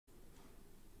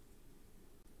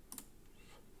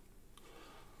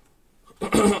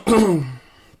Get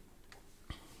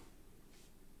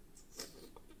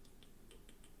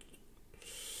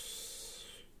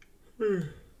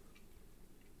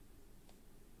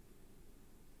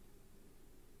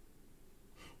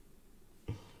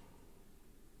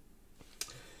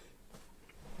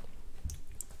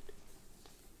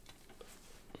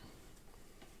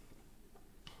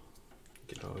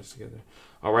all this together.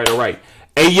 All right.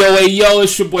 Hey yo,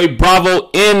 it's your boy Bravo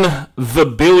in the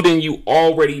building. You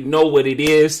already know what it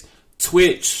is.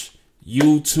 Twitch,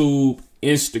 YouTube,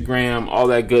 Instagram, all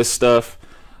that good stuff.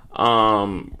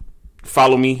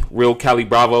 Follow me, Real Cali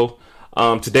Bravo.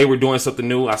 Today we're doing something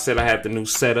new. I said I had the new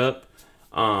setup.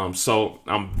 So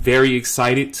I'm very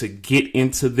excited to get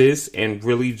into this and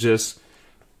really just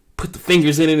put the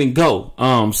fingers in it and go.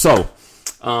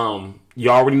 You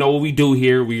already know what we do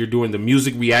here. We are doing the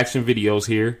music reaction videos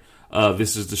here.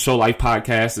 This is the Show Life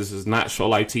Podcast. This is not Show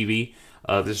Life TV.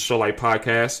 This is Show Life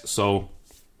Podcast. So,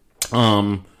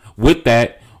 with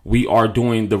that, we are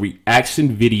doing the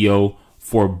reaction video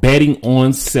for Betting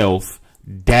on Self,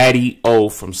 Daddy-O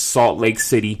from Salt Lake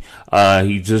City.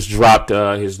 He just dropped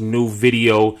his new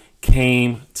video,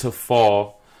 Came to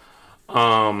Fall.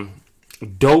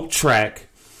 Dope track.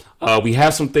 We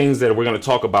have some things that we're going to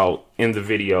talk about in the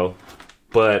video.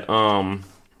 But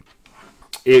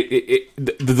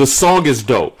the song is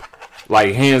dope,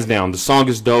 like hands down. The song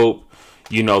is dope.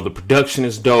 You know, the production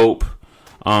is dope.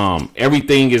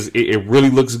 Everything is it really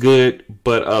looks good.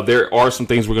 But there are some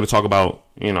things we're going to talk about.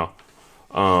 You know,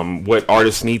 what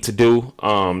artists need to do.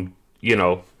 You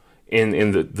know,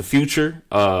 in the future.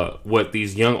 What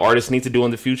these young artists need to do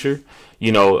in the future.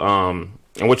 You know,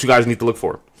 and what you guys need to look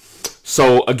for.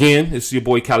 So again, it's your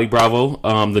boy Cali Bravo.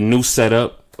 The new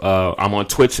setup. I'm on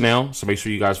Twitch now, so make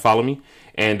sure you guys follow me.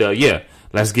 And yeah,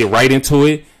 let's get right into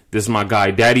it. This is my guy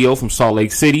Daddy-O from Salt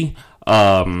Lake City.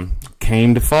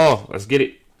 Came to Fall. Let's get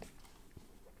it.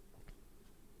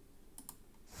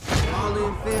 All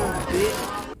in film, bitch.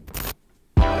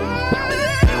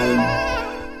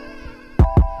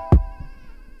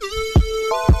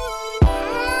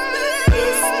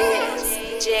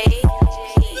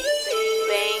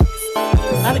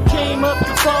 I done came up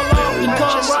to fall off and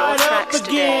come right up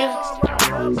again.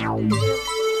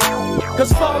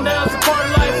 Cause falling down's a part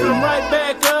of life and I'm right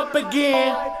back up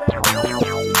again.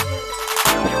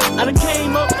 I done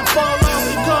came up to fall off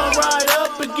and come right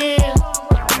up again.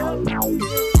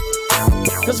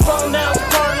 Cause falling down's a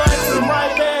part of life and I'm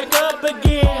right back up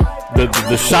again.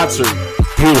 The shots are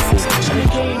beautiful. I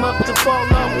came up to fall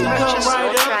off and come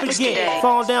right up again.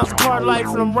 Fall down's a part of life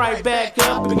and I'm right back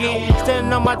up again.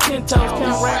 Standing on my 10 toes,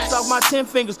 count racks off my 10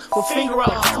 fingers. With finger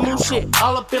out, smooth shit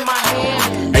all up in my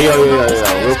hand. Hey yo,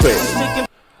 real quick.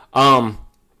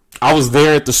 I was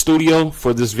there at the studio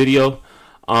for this video.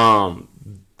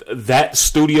 That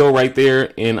studio right there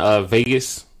in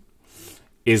Vegas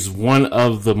is one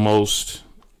of the most.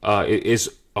 It's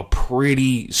a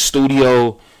pretty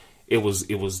studio. It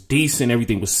was decent.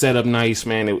 Everything was set up nice,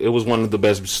 man. It was one of the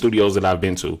best studios that I've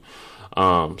been to.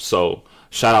 So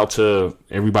shout out to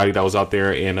everybody that was out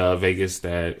there in Vegas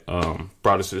that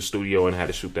brought us to the studio and had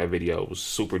to shoot that video. It was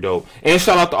super dope. And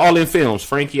shout out to All In Films.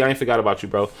 Frankie, I ain't forgot about you,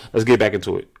 bro. Let's get back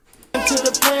into it. To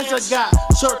the plans I got,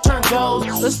 short-term goals,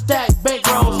 let's stack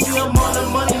bankrolls. See, I'm on a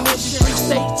money mission, 3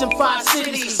 states and 5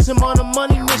 cities. I'm on a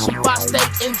money mission, 5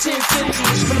 states and 10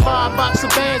 cities. Gonna buy a box of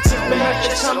bands and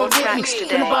bags, come and get me.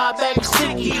 Gonna buy a bag of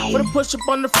sticky, gonna push up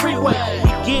on the freeway. We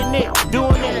getting it,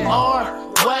 doing it our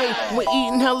way. We're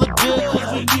eating hella good,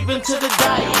 cause we keeping to the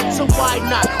diet. So why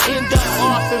not end up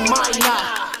off in my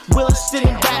knot? Will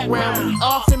sitting background, we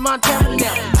off in Montana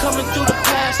now. Coming through the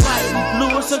past like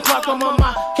Lewis and Clark. I'm on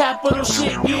my capital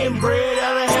shit, getting bread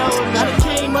out of hell. I done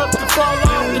came up to fall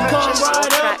off and come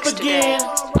right up again.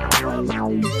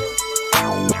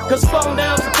 Cause falling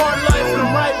down's a part of life and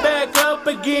I'm right back up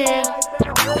again.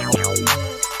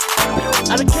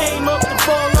 I done came up to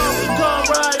fall off and come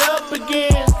right up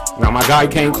again. Now my guy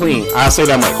came clean. I'll say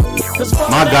that much.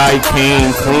 My guy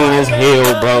came clean as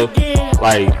hell, bro.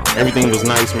 Like, everything was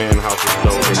nice, man. The house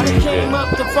was dope. I came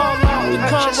up to fall off and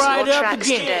come right up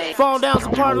again. Fall down's a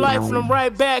part of life and I'm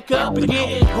right back up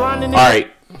again. Grinding.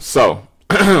 Alright, so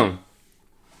tell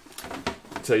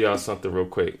y'all something real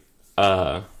quick.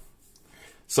 So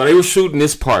they were shooting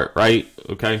this part, right?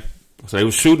 Okay. So they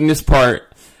were shooting this part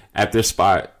at their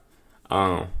spot.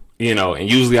 You know, and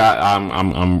usually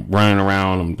I'm running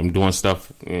around, I'm doing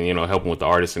stuff, you know, helping with the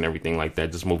artists and everything like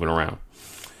that, just moving around.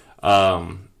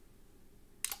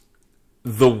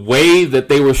 The way that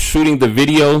they were shooting the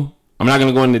video, I'm not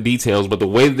gonna go into details, but the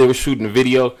way that they were shooting the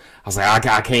video, I was like,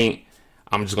 I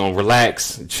I'm just gonna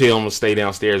relax, chill. I'm gonna stay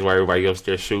downstairs while everybody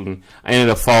upstairs shooting. I ended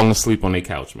up falling asleep on their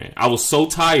couch, man. I was so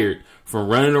tired from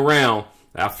running around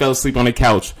that I fell asleep on the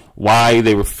couch while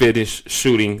they were finished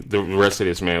shooting the rest of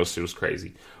this, man. It was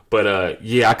crazy. But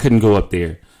yeah, I couldn't go up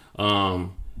there.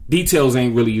 Details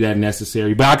ain't really that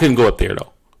necessary, but I couldn't go up there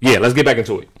though. Yeah, let's get back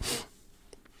into it.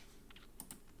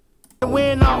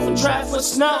 Went off and tried for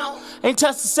snow. Ain't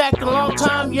touched a sack in a long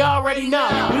time, you already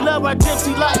know. We love our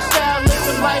gypsy lifestyle,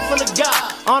 living life on the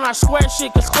go. On our square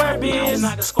shit, cause square biz,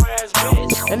 like a square ass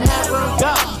bitch. And have her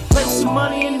go. Place some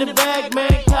money in the bag,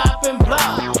 man, cop and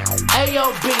blow.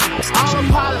 A.O.B.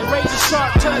 Autopilot, razor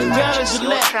sharp, touchdown and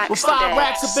Gillette. With 5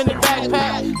 racks up in the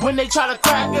backpack. When they try to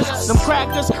crack us, them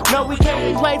crackers, no, we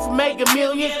can't play for mega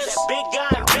millions. Big guy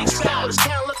and big style, this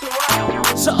town looking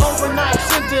right. So overnight,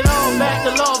 sent it on back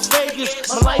to Las Vegas.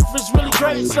 My life is really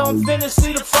great, so I'm finna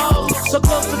see the fall. So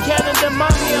close to Canada,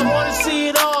 mommy, I wanna see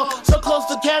it all. So close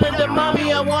to Canada,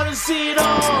 mommy, I wanna see it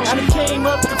all. And it came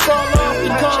up to fall off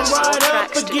and come right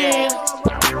up again.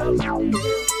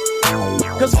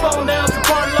 Cause phone down's a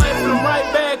part of life and I'm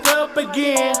right back up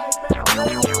again.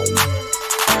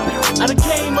 And it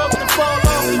came up to fall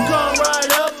off and come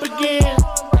right up again.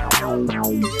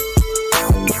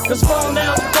 Cause phone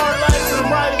down's a part of life and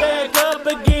I'm right back up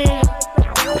again.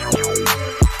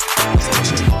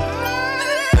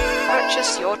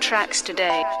 Purchase your tracks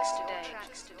today.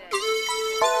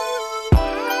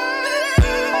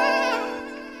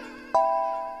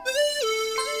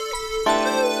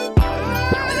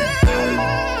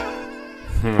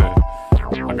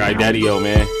 My guy Daddy-O,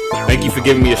 man. Thank you for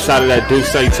giving me a shot of that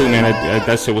B.O.S.E too, man.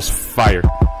 That shit was fire.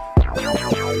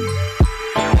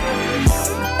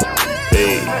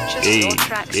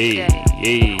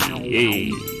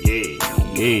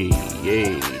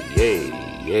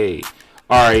 Hey.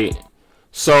 Alright.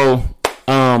 So,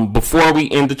 before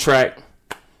we end the track,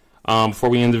 before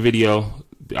we end the video,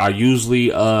 I usually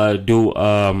do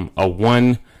a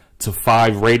 1 to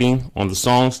 5 rating on the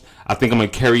songs. I think I'm gonna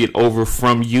carry it over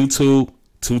from YouTube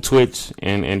to Twitch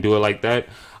and do it like that.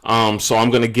 So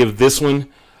I'm gonna give this one.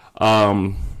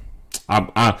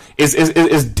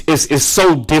 It's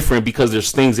so different because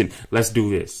there's things in. Let's do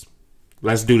this,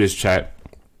 chat.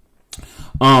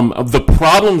 The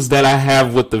problems that I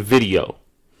have with the video,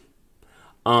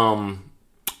 and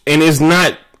it's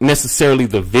not necessarily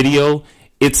the video,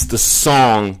 it's the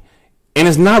song. And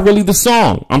it's not really the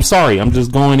song. I'm sorry. I'm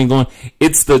just going.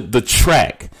 It's the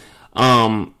track.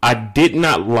 I did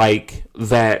not like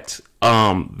that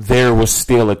there was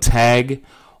still a tag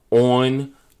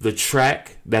on the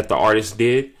track that the artist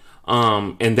did.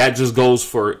 And that just goes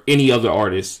for any other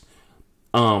artist.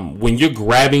 When you're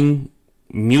grabbing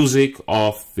music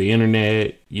off the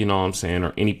internet, you know what I'm saying,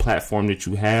 or any platform that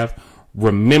you have,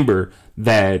 remember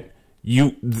that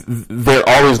there are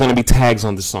always going to be tags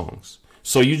on the songs.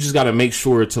 So you just got to make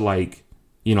sure to, like,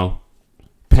 you know,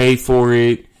 pay for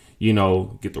it, you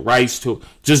know, get the rights to it.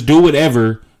 Just do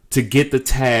whatever to get the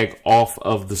tag off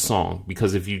of the song.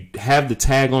 Because if you have the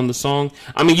tag on the song,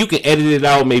 I mean, you can edit it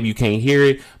out. Maybe you can't hear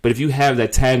it. But if you have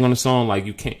that tag on the song, like,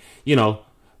 you can't, you know,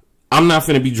 I'm not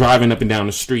going to be driving up and down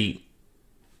the street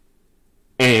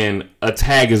and a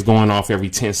tag is going off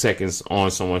every 10 seconds on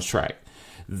someone's track.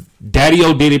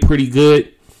 Daddy-O did it pretty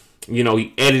good. You know,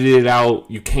 he edited it out.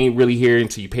 You can't really hear it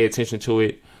until you pay attention to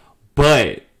it.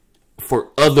 But for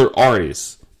other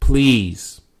artists,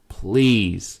 please,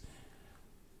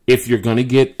 if you're going to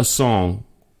get a song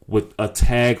with a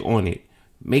tag on it,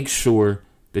 make sure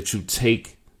that you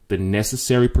take the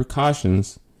necessary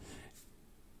precautions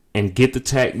and get the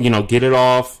tag, you know, get it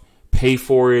off, pay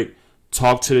for it,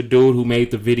 talk to the dude who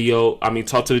made the video. I mean,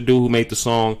 talk to the dude who made the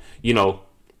song, you know,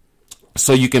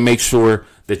 so you can make sure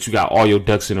that you got all your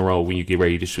ducks in a row when you get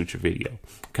ready to shoot your video.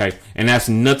 Okay. And that's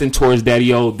nothing towards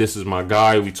Daddy-O. This is my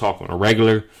guy. We talk on a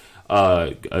regular,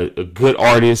 a good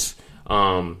artist.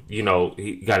 You know,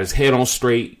 he got his head on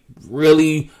straight,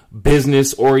 really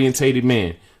business orientated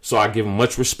man. So I give him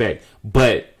much respect,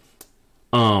 but,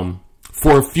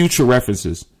 for future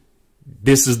references,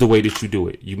 this is the way that you do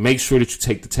it. You make sure that you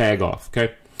take the tag off.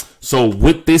 Okay. So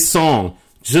with this song,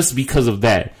 just because of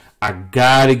that, I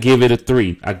gotta give it a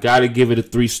 3. I gotta give it a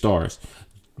 3 stars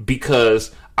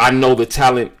because I know the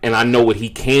talent and I know what he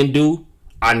can do.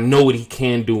 I know what he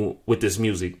can do with this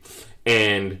music.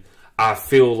 And I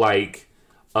feel like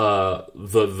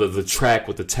the track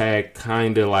with the tag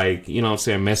kind of, like, you know what I'm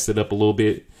saying, messed it up a little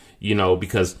bit, you know,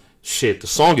 because shit, the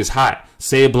song is hot.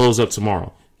 Say it blows up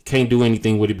tomorrow. Can't do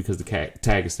anything with it because the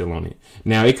tag is still on it.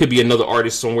 Now, it could be another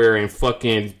artist somewhere in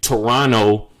fucking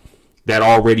Toronto that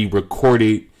already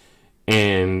recorded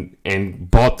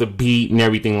and bought the beat and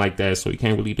everything like that, so you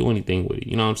can't really do anything with it.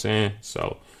 You know what I'm saying?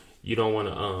 So you don't want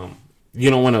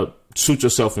to shoot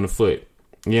yourself in the foot.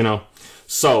 You know.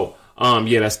 So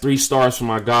yeah, that's 3 stars for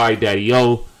my guy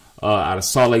Daddy-O out of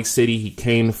Salt Lake City. He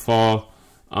came to fall.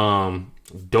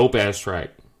 Dope ass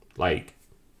track. Like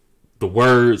the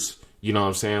words, you know what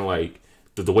I'm saying? Like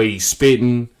the way he's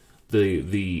spitting, the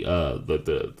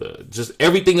just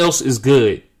everything else is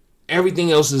good.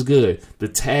 Everything else is good. The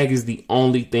tag is the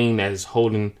only thing that is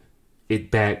holding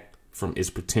it back from its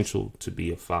potential to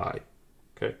be a 5.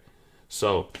 Okay.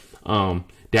 So,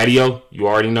 Daddy-O, you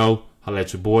already know. Holla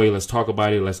at your boy. Let's talk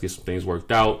about it. Let's get some things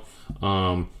worked out.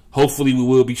 Hopefully we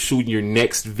will be shooting your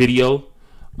next video.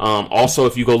 Also,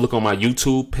 if you go look on my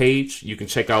YouTube page, you can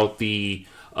check out the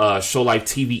Show Life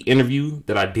TV interview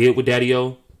that I did with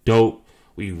Daddy-O. Dope.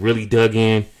 We really dug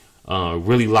in,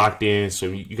 really locked in. So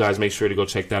you guys make sure to go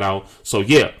check that out. So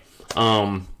yeah,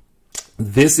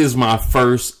 this is my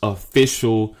first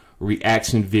official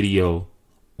reaction video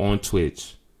on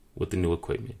Twitch with the new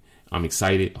equipment. I'm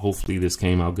excited. Hopefully this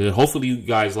came out good. Hopefully you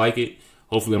guys like it.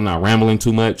 Hopefully I'm not rambling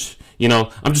too much. You know,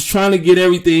 I'm just trying to get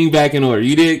everything back in order.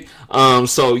 You dig?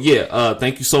 So yeah,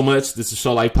 thank you so much. This is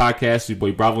Show Life Podcast. Your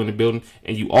boy Bravo in the building.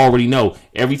 And you already know,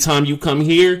 every time you come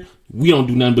here, we don't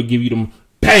do nothing but give you them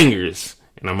bangers.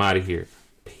 And I'm out of here.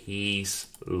 Peace,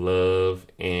 love,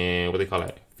 and what they call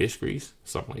that? Fish grease?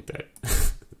 Something like that.